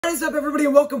What is up, everybody,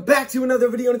 and welcome back to another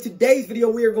video. In today's video,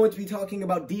 we are going to be talking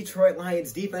about Detroit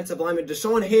Lions defensive lineman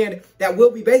Da'Shawn Hand that will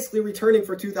be basically returning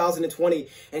for 2020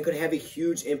 and could have a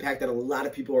huge impact that a lot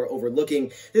of people are overlooking.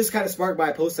 This is kind of sparked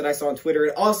by a post that I saw on Twitter,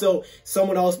 and also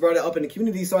someone else brought it up in the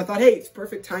community, so I thought, hey, it's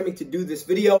perfect timing to do this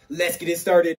video. Let's get it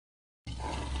started.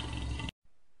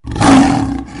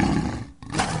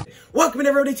 Welcome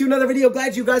everybody to another video.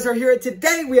 Glad you guys are here.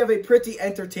 Today we have a pretty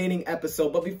entertaining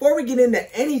episode, but before we get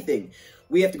into anything,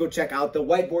 we have to go check out the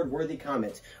whiteboard-worthy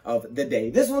comment of the day.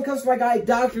 This one comes from my guy,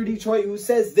 Dr. Detroit, who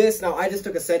says this. Now, I just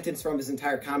took a sentence from his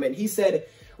entire comment. He said,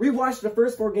 rewatched the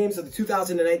first 4 games of the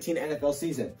 2019 NFL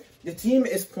season. The team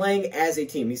is playing as a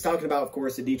team. He's talking about, of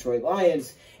course, the Detroit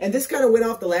Lions. And this kind of went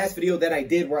off the last video that I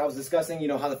did where I was discussing,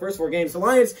 how the first 4 games, the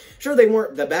Lions, sure, they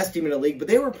weren't the best team in the league, but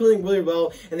they were playing really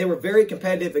well, and they were very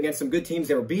competitive against some good teams.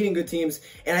 They were beating good teams,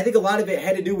 and I think a lot of it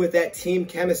had to do with that team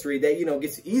chemistry that,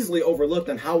 gets easily overlooked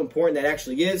on how important that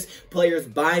actually is. Players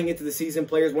buying into the season,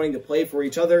 players wanting to play for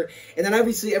each other, and then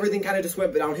obviously everything kind of just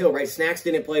went downhill, right? Snacks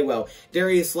didn't play well.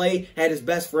 Darius Slay had his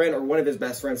best friend, or one of his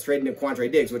best friends, trading to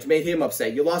Quandre Diggs, which made him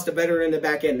upset. You lost a veteran in the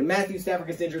back end. And Matthew Stafford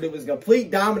gets injured. It was a complete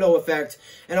domino effect,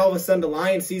 and all of a sudden the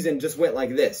Lions season just went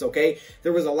like this, okay?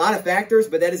 There was a lot of factors,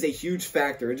 but that is a huge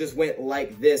factor. It just went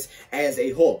like this as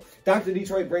a whole. Dr.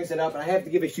 Detroit brings it up, and I have to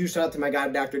give a huge shout out to my guy,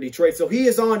 Dr. Detroit. So he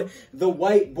is on the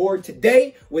whiteboard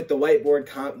today with the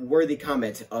whiteboard-worthy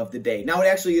comment of the day. Now, it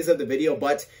actually is of the video,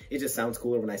 but it just sounds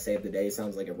cooler when I say of the day. It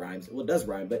sounds like it rhymes. Well, it does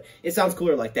rhyme, but it sounds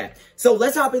cooler like that. So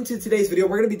let's hop into today's video.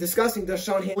 We're going to be discussing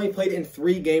Da'Shawn Hand. He played in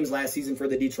 3 games last season for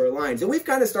the Detroit Lions, and we've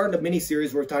kind of started a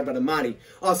mini-series where we're talking about Amani,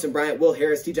 Austin Bryant, Will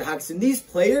Harris, TJ Hockenson. These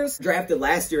players drafted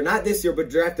last year, not this year,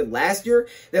 but drafted last year,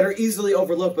 that are easily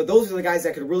overlooked, but those are the guys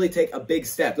that could really take a big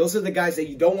step. Those are the guys that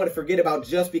you don't want to forget about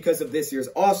just because of this year's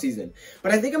offseason.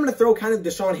 But I think I'm going to throw kind of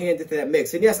Da'Shawn Hand into that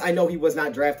mix. And yes, I know he was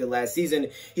not drafted last season.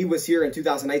 He was here in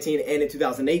 2019 and in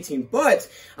 2018, but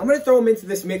I'm going to throw him into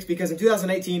this mix because in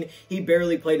 2018, he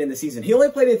barely played in the season. He only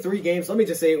played in 3 games. Let me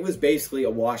just say it was basically a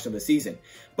wash of a season.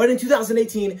 But in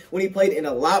 2018, when he played in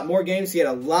a lot more games, he had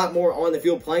a lot more on the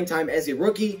field playing time as a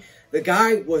rookie. The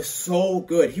guy was so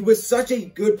good. He was such a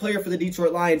good player for the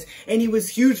Detroit Lions, and he was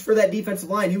huge for that defensive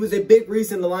line. He was a big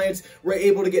reason the Lions were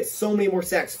able to get so many more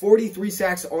sacks, 43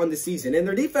 sacks on the season. And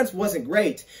their defense wasn't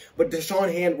great, but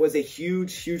Da'Shawn Hand was a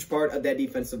huge, huge part of that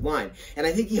defensive line. And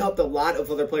I think he helped a lot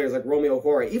of other players like Romeo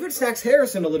Okwara, even Snacks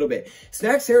Harrison a little bit.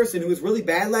 Snacks Harrison, who was really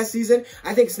bad last season,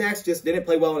 I think Snacks just didn't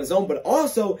play well on his own, but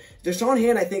also Da'Shawn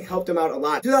Hand, I think, helped him out a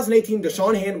lot. 2018,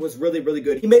 Da'Shawn Hand was really, really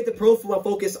good. He made the Pro Football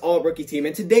Focus All-Rookie team.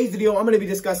 And today's video, I'm going to be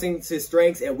discussing his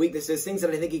strengths and weaknesses, things that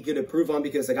I think he could improve on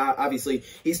because obviously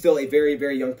he's still a very,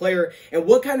 very young player, and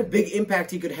what kind of big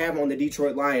impact he could have on the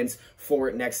Detroit Lions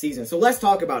for next season. So let's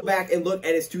talk about it. Back and look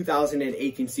at his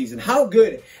 2018 season. How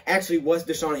good actually was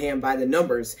Da'Shawn Hand by the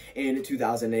numbers in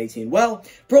 2018? Well,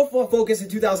 Pro Football Focus in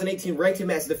 2018 ranked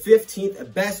him as the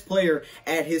 15th best player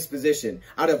at his position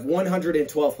out of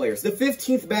 112 players. The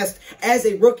 15th best as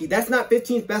a rookie. That's not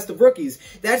 15th best of rookies.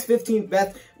 That's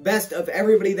 15th best of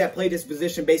everybody that played his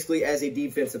position basically as a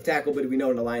defensive tackle, but we know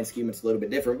in the Lions scheme it's a little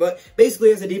bit different. But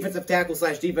basically as a defensive tackle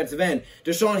 / defensive end,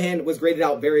 Da'Shawn Hand was graded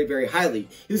out very, very highly.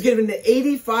 He was given an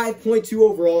 85.2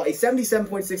 overall, a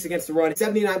 77.6 against the run,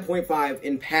 79.5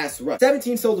 in pass rush,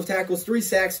 17 solo tackles, 3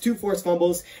 sacks, 2 forced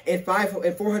fumbles, and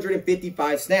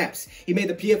 455 snaps. He made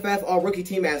the PFF All-Rookie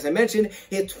team, as I mentioned.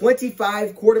 He had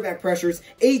 25 quarterback pressures,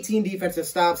 18 defensive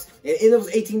stops, and in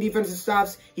those 18 defensive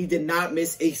stops, he did not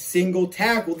miss a single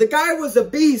tackle. The guy was a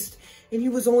beast, and he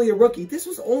was only a rookie. This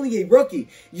was only a rookie.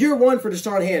 Year 1 for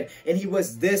Da'Shawn Hand, and he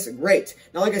was this great.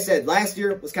 Now, like I said, last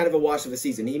year was kind of a wash of a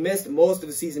season. He missed most of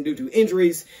the season due to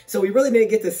injuries, so we really didn't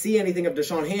get to see anything of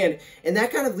Da'Shawn Hand, and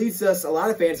that kind of leads us, a lot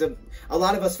of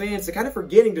us fans, to kind of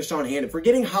forgetting Da'Shawn Hand and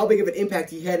forgetting how big of an impact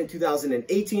he had in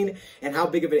 2018 and how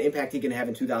big of an impact he can have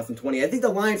in 2020. I think the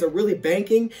Lions are really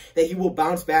banking that he will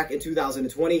bounce back in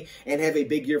 2020 and have a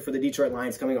big year for the Detroit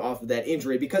Lions coming off of that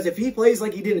injury, because if he plays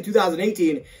like he did in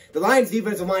 2018, the Lions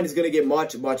defensive line is going to get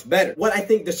much, much better. What I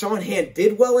think Da'Shawn Hand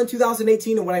did well in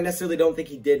 2018 and what I necessarily don't think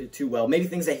he did too well, maybe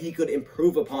things that he could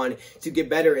improve upon to get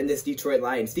better in this Detroit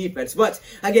Lions defense. But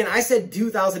again, I said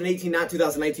 2018, not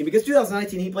 2019, because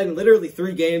 2019 he played in literally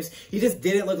 3 games. He just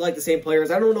didn't look like the same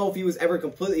players. I don't know if he was ever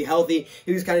completely healthy.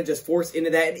 He was kind of just forced into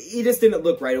that. He just didn't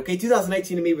look right, okay?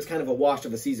 2019 to me was kind of a wash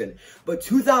of a season. But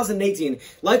 2018,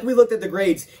 like we looked at the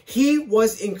grades, he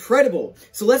was incredible.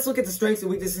 So let's look at the strengths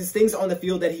and weaknesses, things on the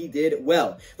field that he did did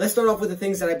well. Let's start off with the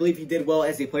things that I believe he did well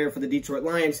as a player for the Detroit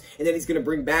Lions, and then he's going to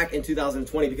bring back in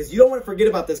 2020, because you don't want to forget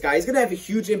about this guy. He's going to have a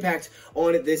huge impact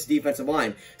on this defensive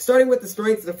line. Starting with the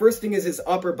strength, the first thing is his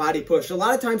upper body push. A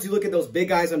lot of times you look at those big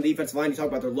guys on the defensive line, you talk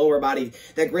about their lower body,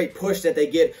 that great push that they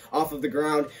get off of the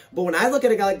ground. But when I look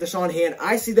at a guy like Da'Shawn Hand,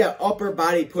 I see that upper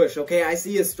body push, okay? I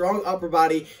see his strong upper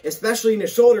body, especially in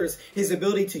his shoulders, his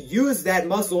ability to use that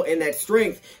muscle and that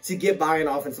strength to get by an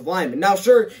offensive lineman. Now,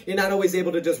 sure, you're not always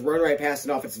able to just run right past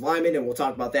an offensive lineman, and we'll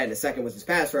talk about that in a second with his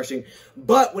pass rushing.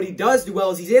 But what he does do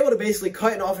well is he's able to basically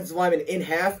cut an offensive lineman in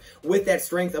half with that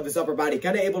strength of his upper body,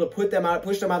 kind of able to put them out,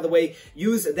 push them out of the way,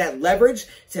 use that leverage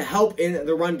to help in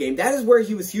the run game. That is where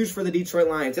he was huge for the Detroit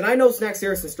Lions. And I know Snacks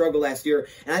Harrison struggled last year,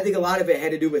 and I think a lot of it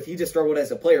had to do with he just struggled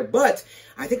as a player. But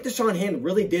I think Da'Shawn Hand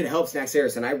really did help Snacks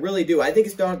Harrison. I really do. I think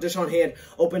Da'Shawn Hand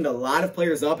opened a lot of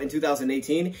players up in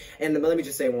 2018. And let me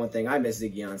just say one thing. I miss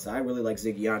Ziggy Ansah. I really like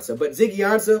Ziggy Ansah. But Ziggy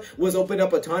Ansah was opened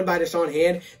up a ton by Da'Shawn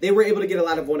Hand. They were able to get a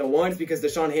lot of one-on-ones because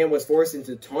Da'Shawn Hand was forced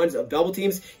into tons of double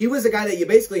teams. He was a guy that you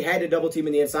basically had to double team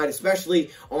in the inside,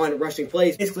 especially on rushing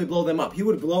plays, basically blow them up. He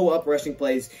would blow up rushing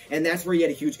plays, and that's where he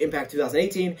had a huge impact in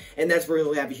 2018, and that's where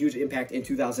he'll have a huge impact in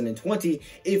 2020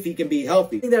 if he can be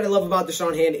healthy. The thing that I love about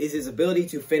Da'Shawn Hand is his ability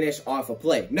to finish off a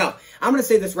play. Now, I'm going to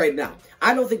say this right now.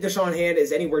 I don't think Da'Shawn Hand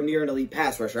is anywhere near an elite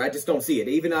pass rusher. I just don't see it.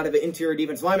 Even out of an interior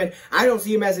defensive lineman, I don't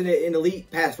see him as an elite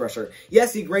pass rusher.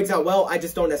 Yes, he grades out well. I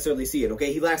just don't necessarily see it,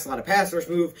 okay? He lacks a lot of pass rush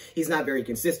move. He's not very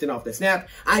consistent off the snap.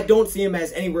 I don't see him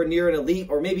as anywhere near an elite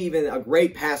or maybe even a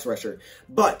great pass rusher.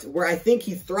 But where I think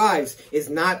he thrives is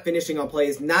not finishing on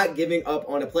plays, not giving up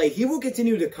on a play. He will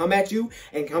continue to come at you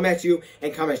and come at you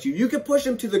and come at you. You can push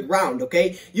him to the ground,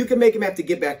 okay? You can make him have to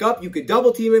get back up. You could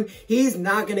double team him. He's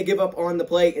not going to give up on the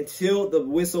play until the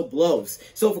whistle blows.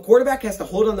 So if a quarterback has to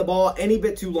hold on the ball any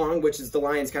bit too long, which is the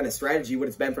Lions' kind of strategy, what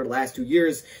it's been for the last 2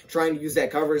 years, trying to use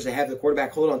that coverage to have the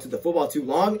quarterback hold on to the football too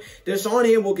long, Da'Shawn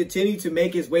Hand will continue to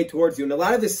make his way towards you. And a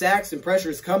lot of the sacks and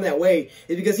pressures come that way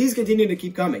is because he's continuing to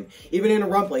keep coming. Even in a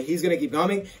run play, he's going to keep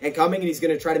coming, and he's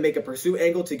going to try to make a pursuit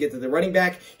angle to get to the running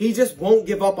back. He just won't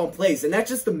give up on plays. And that's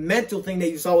just the mental thing that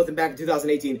you saw with him back in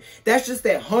 2018. That's just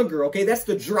that hunger, okay? That's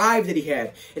the drive that he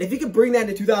had. And if he can bring that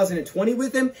into 2020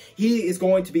 with him, he is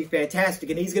going to be fantastic,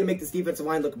 and he's going to make this defensive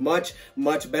line look much,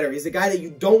 much better. He's a guy that you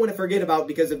don't want to forget about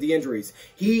because of the injuries.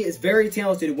 He is very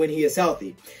talented when he is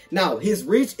healthy. Now, his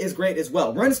reach is great as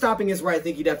well. Run stopping is where I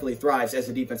think he definitely thrives as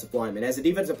a defensive lineman. As a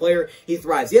defensive player, he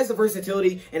thrives. He has the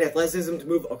versatility and athleticism to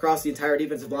move across the entire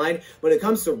defensive line. When it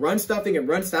comes to run stuffing and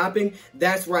run stopping,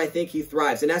 that's where I think he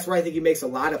thrives, and that's where I think he makes a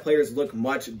lot of players look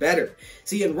much better.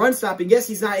 See, in run stopping, yes,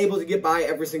 he's not able to get by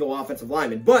every single offensive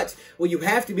lineman, but what you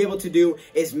have to be able to do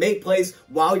is make plays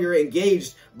while you're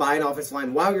engaged by an offensive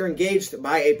line, while you're engaged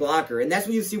by a blocker. And that's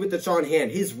what you see with Da'Shawn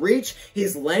Hand. His reach,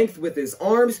 his length with his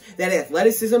arms, that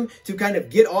athleticism to kind of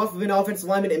get off of an offensive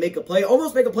lineman and make a play,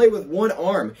 almost make a play with one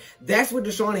arm. That's what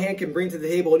Da'Shawn Hand can bring to the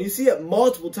table. And you see it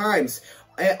multiple times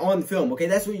on film, okay?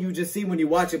 That's what you just see when you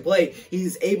watch him play.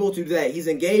 He's able to do that. He's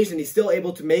engaged, and he's still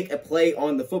able to make a play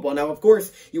on the football. Now, of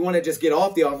course, you want to just get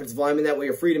off the offensive lineman. That way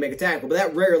you're free to make a tackle, but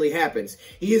that rarely happens.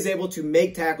 He is able to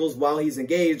make tackles while he's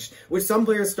engaged, which some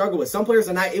players struggle with. Some players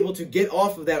are not able to get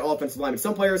off of that offensive lineman.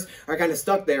 Some players are kind of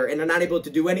stuck there, and they're not able to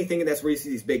do anything, and that's where you see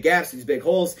these big gaps, these big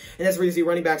holes, and that's where you see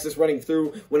running backs just running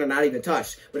through when they're not even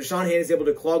touched. But Da'Shawn Hand is able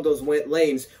to clog those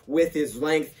lanes with his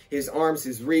length, his arms,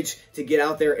 his reach to get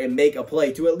out there and make a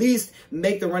play, to at least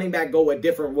make the running back go a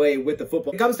different way with the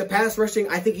football. When it comes to pass rushing,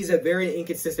 I think he's a very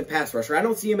inconsistent pass rusher. I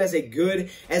don't see him as a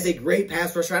great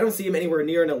pass rusher. I don't see him anywhere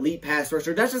near an elite pass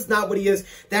rusher. That's just not what he is.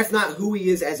 That's not who he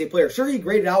is as a player. Sure, he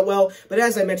graded out well, but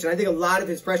as I mentioned, I think a lot of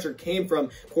his pressure came from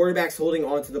quarterbacks holding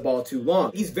onto the ball too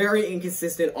long. He's very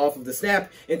inconsistent off of the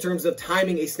snap in terms of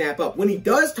timing a snap up. When he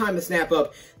does time a snap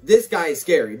up, this guy is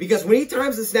scary, because when he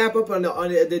times the snap up on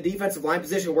the defensive line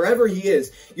position, wherever he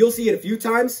is, you'll see it a few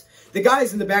times. The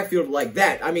guy's in the backfield like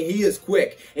that. I mean, he is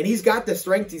quick, and he's got the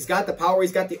strength, he's got the power,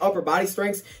 he's got the upper body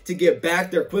strength to get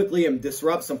back there quickly and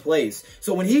disrupt some plays.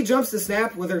 So when he jumps the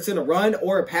snap, whether it's in a run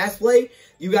or a pass play,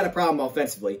 you got a problem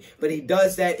offensively. But he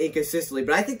does that inconsistently.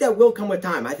 But I think that will come with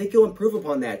time. I think he'll improve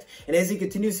upon that. And as he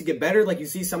continues to get better, like you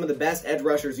see some of the best edge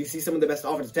rushers, you see some of the best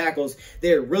offensive tackles,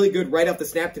 they're really good right off the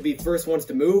snap to be first ones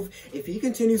to move. If he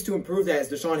continues to improve that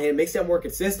as Da'Shawn Hand makes that more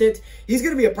consistent, he's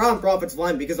going to be a problem for offensive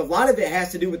line, because a lot of it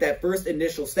has to do with that that first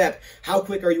initial step. How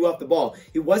quick are you off the ball?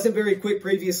 He wasn't very quick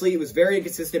previously. He was very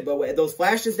inconsistent, but those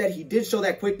flashes that he did show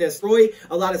that quickness, destroy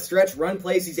a lot of stretch run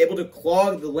plays. He's able to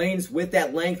clog the lanes with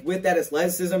that length, with that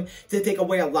athleticism to take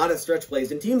away a lot of stretch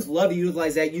plays. And teams love to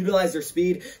utilize that, utilize their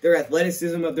speed, their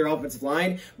athleticism of their offensive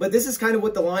line. But this is kind of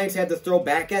what the Lions had to throw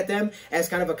back at them as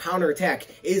kind of a counterattack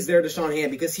is their Deshaun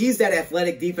Hand, because he's that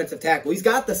athletic defensive tackle. He's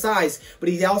got the size, but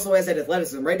he also has that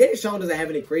athleticism, right? Deshaun doesn't have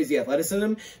any crazy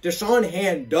athleticism. Deshaun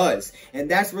Hand does. And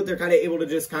that's what they're kind of able to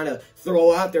just kind of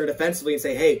throw out there defensively and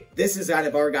say, hey, this is out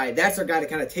of our guy. That's our guy to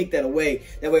kind of take that away.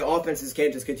 That way offenses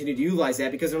can't just continue to utilize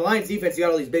that, because in the Lions defense, you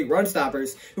got all these big run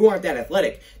stoppers who aren't that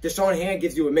athletic. Deshaun Hand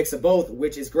gives you a mix of both,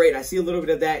 which is great. I see a little bit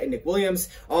of that in Nick Williams,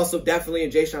 also definitely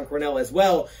in Jayshon Cornell as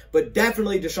well, but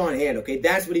definitely Deshaun Hand, okay?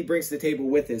 That's what he brings to the table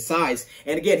with his size.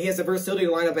 And again, he has the versatility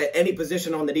to line up at any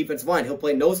position on the defensive line. He'll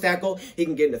play nose tackle. He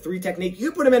can get into 3 technique.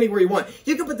 You can put him anywhere you want.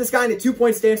 You can put this guy in a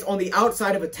 2-point stance on the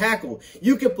outside of a tackle.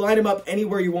 You can line him up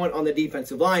anywhere you want on the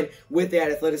defensive line with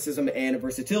that athleticism and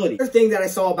versatility. The other thing that I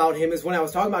saw about him is when I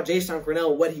was talking about Jayshon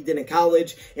Cornell, what he did in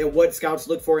college and what scouts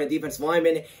look for in defensive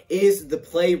linemen is the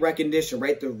play recognition,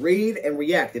 right? The read and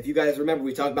react. If you guys remember,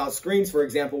 we talked about screens, for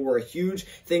example, were a huge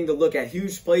thing to look at,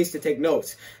 huge plays to take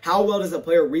notes. How well does a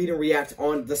player read and react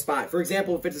on the spot? For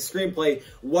example, if it's a screenplay,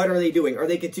 what are they doing? Are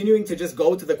they continuing to just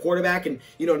go to the quarterback and,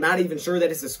 you know, not even sure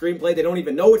that it's a screenplay? They don't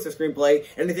even know it's a screenplay,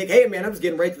 and they think, hey, man, I'm just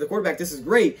getting right to the quarterback. This is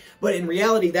great. But in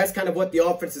reality, that's kind of what the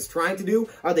offense is trying to do.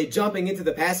 Are they jumping into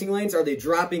the passing lanes? Are they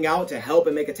dropping out to help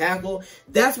and make a tackle?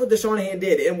 That's what Deshaun Hand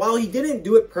did. And while he didn't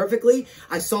do it perfectly,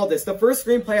 I saw this. The first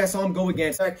screenplay I saw him go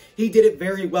against, he did it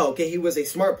very well. Okay, he was a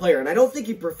smart player, and I don't think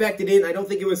he perfected it, and I don't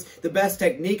think it was the best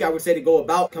technique, I would say, to go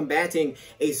about combating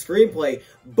a screenplay.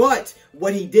 But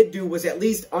what he did do was at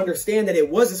least understand that it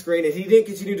was a screen, and he didn't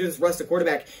continue to just rush the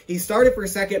quarterback. He started for a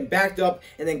second, backed up,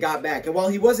 and then got back. And while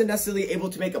he wasn't necessarily able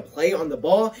to make a play on the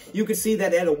ball, you could see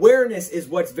that awareness is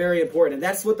what's very important. And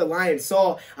that's what the Lions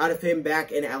saw out of him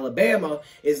back in Alabama,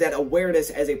 is that awareness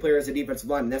as a player, as a defensive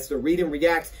lineman. That's the read and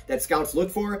react that scouts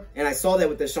look for. And I saw that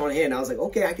with Deshaun Hand. I was like,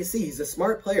 okay, I can see he's a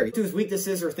smart player. To his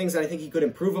weaknesses or things that I think he could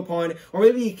improve upon, or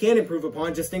maybe he can improve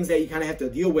upon, just things that you kind of have to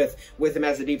deal with him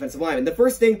as a defensive lineman. The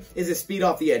first thing is his speed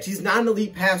off the edge. He's not an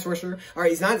elite pass rusher. All right,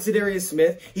 he's not Za'Darius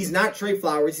Smith. He's not Trey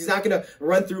Flowers. He's not going to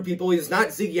run through people. He's not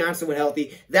Ziggy Ansah when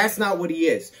healthy. That's not what he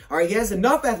is. All right, he has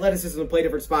enough athleticism to play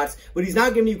different spots, but he's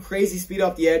not giving you crazy speed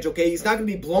off the edge, okay? He's not going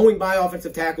to be blowing by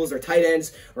offensive tackles or tight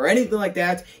ends or anything like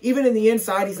that. Even in the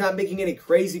inside, he's not making any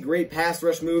crazy great pass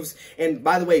rush moves. And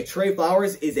by the way, Trey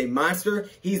Flowers is a monster.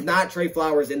 He's not Trey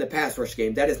Flowers in the pass rush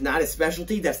game. That is not his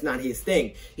specialty. That's not his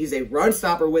thing. He's a run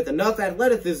stopper with enough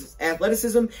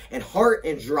athleticism and heart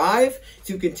and drive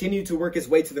to continue to work his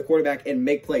way to the quarterback and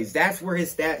make plays. That's where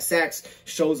his sacks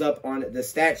shows up on the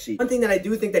stat sheet. One thing that I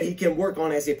do think that he can work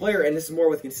on as a player, and this is more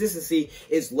with consistency,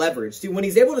 is leverage. See, when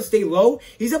he's able to stay low,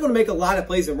 he's able to make a lot of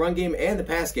plays in run game and the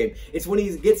pass game. It's when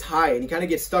he gets high and he kind of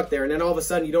gets stuck there, and then all of a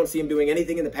sudden you don't see him doing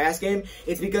anything in the pass game.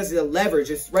 It's because of the leverage.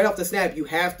 It's right off the snap, you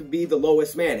have to be the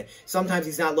lowest man. Sometimes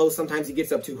he's not low, sometimes he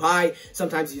gets up too high,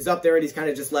 sometimes he's up there and he's kind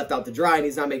of just left out to dry and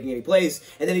he's not making any plays,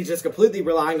 and then he's just completely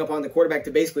relying upon the quarterback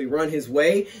to basically run his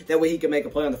way. That way he can make a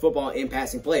play on the football in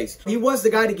passing plays. He was the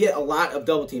guy to get a lot of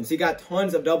double teams. He got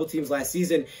tons of double teams last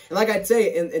season, and like I'd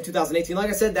say in 2018, like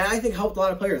I said, that I think helped a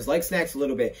lot of players like Snacks a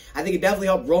little bit. I think it definitely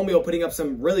helped Romeo putting up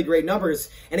some really great numbers.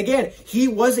 And again, he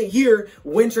wasn't here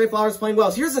when Trey Flowers was playing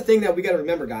well. So here's the thing that we got to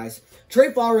remember, guys.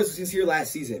 Trey Flowers was here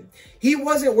last season. He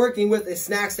wasn't working with a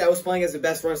Snacks that was playing as the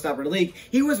best run stopper in the league.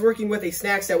 He was working with a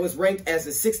Snacks that was ranked as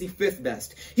the 65th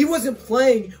best. He wasn't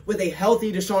playing with a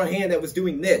healthy Deshaun Hand that was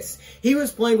doing this. He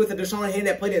was playing with a Deshaun Hand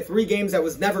that played in 3 games that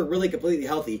was never really completely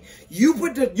healthy. You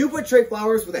put Trey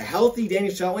Flowers with a healthy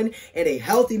Danny Shelton and a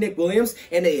healthy Nick Williams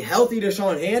and a healthy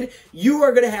Deshaun Hand, you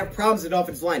are going to have problems at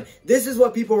offensive line. This is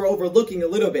what people are overlooking a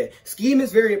little bit. Scheme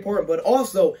is very important, but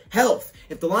also health.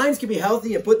 If the Lions can be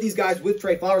healthy and put these guys with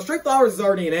Trey Flowers is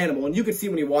already an animal, and you can see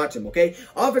when you watch him, okay?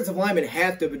 Offensive linemen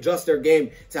have to adjust their game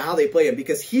to how they play him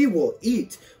because he will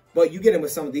eat. But you get him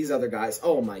with some of these other guys.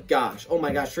 Oh my gosh. Oh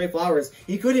my gosh. Trey Flowers,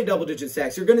 he could hit double-digit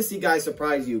sacks. You're going to see guys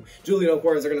surprise you. Julian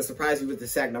Okwara are going to surprise you with the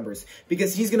sack numbers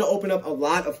because he's going to open up a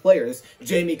lot of players.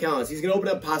 Jamie Collins. He's going to open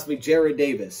up possibly Jared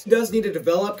Davis. He does need to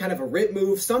develop kind of a rip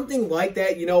move, something like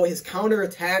that. You know, his counter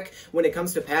attack when it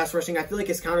comes to pass rushing, I feel like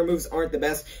his counter moves aren't the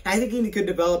best. I think he could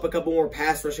develop a couple more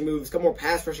pass rushing moves, a couple more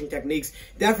pass rushing techniques.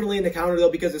 Definitely in the counter though,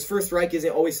 because his first strike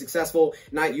isn't always successful,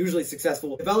 not usually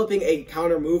successful. Developing a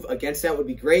counter move against that would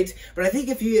be great. great. But I think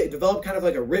if he developed kind of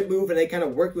like a rip move and they kind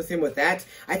of worked with him with that,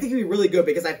 I think he'd be really good,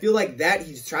 because I feel like that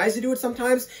he tries to do it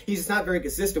sometimes, he's just not very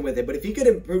consistent with it. But if he could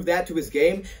improve that to his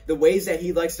game, the ways that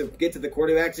he likes to get to the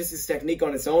quarterback, just his technique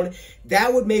on its own,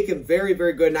 that would make him very,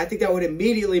 very good. And I think that would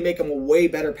immediately make him a way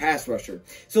better pass rusher.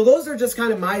 So those are just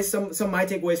kind of some of my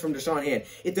takeaways from Deshaun Hand.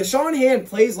 If Deshaun Hand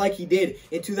plays like he did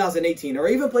in 2018, or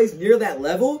even plays near that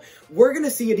level, we're going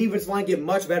to see a defensive line get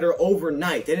much better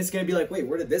overnight. And it's going to be like, wait,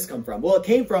 where did this come from? Well, it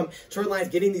came from Short Lions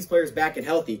getting these players back and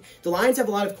healthy. The Lions have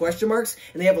a lot of question marks,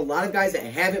 and they have a lot of guys that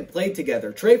haven't played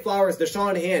together. Trey Flowers,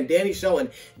 Deshaun Hand, Danny Shelton.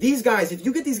 These guys, if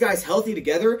you get these guys healthy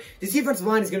together, this defensive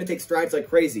line is going to take strides like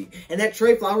crazy. And that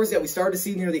Trey Flowers that we started to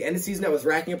see near the end of the season that was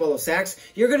racking up all those sacks,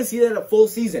 you're going to see that a full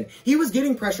season. He was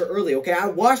getting pressure early, okay? I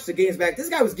watched the games back. This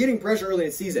guy was getting pressure early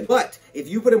in the season. But if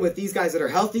you put him with these guys that are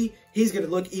healthy, he's going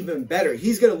to look even better.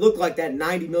 He's going to look like that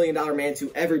 $90 million man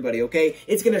to everybody, okay?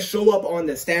 It's going to show up on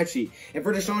the stat sheet. And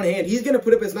for Deshaun Hand, he's going to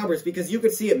put up his numbers, because you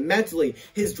could see it mentally.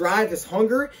 His drive, his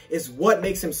hunger is what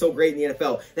makes him so great in the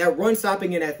NFL. That run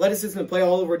stopping and athleticism and play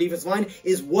all over a defensive line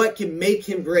is what can make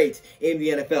him great in the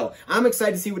NFL. I'm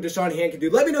excited to see what Deshaun Hand can do.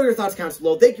 Let me know your thoughts, comments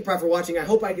below. Thank you, for watching. I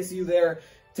hope I can see you there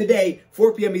today,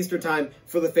 4 p.m. Eastern time,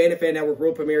 for the Fan to Fan Network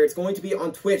world premiere. It's going to be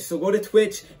on Twitch, so go to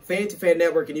Twitch, Fan to Fan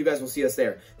Network, and you guys will see us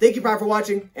there. Thank you, for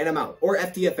watching, and I'm out. Or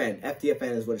FTFN.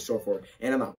 FTFN is what it's short for,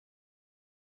 and I'm out.